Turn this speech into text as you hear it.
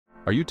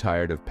Are you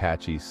tired of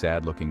patchy,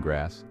 sad-looking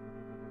grass?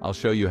 I'll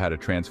show you how to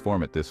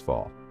transform it this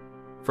fall.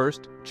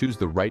 First, choose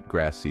the right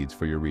grass seeds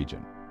for your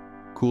region.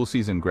 Cool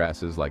season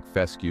grasses like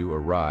fescue or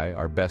rye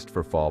are best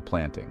for fall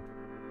planting.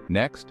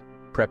 Next,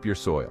 prep your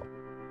soil.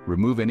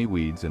 Remove any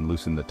weeds and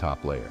loosen the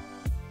top layer.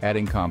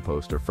 Adding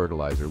compost or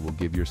fertilizer will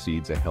give your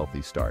seeds a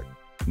healthy start.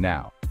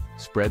 Now,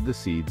 spread the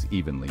seeds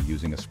evenly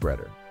using a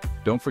spreader.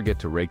 Don't forget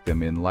to rake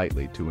them in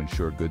lightly to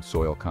ensure good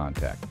soil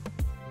contact.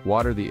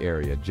 Water the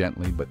area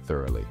gently but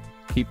thoroughly.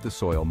 Keep the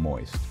soil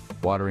moist,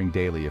 watering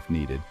daily if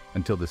needed,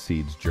 until the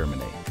seeds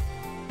germinate.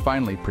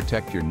 Finally,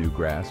 protect your new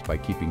grass by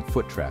keeping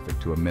foot traffic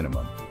to a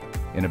minimum.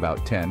 In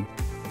about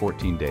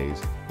 10-14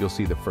 days, you'll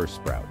see the first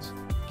sprouts.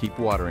 Keep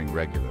watering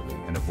regularly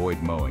and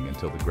avoid mowing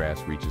until the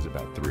grass reaches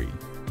about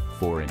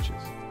 3-4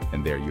 inches.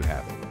 And there you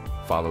have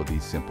it. Follow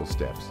these simple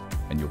steps,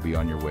 and you'll be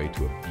on your way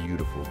to a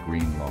beautiful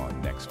green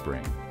lawn next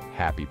spring.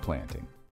 Happy planting!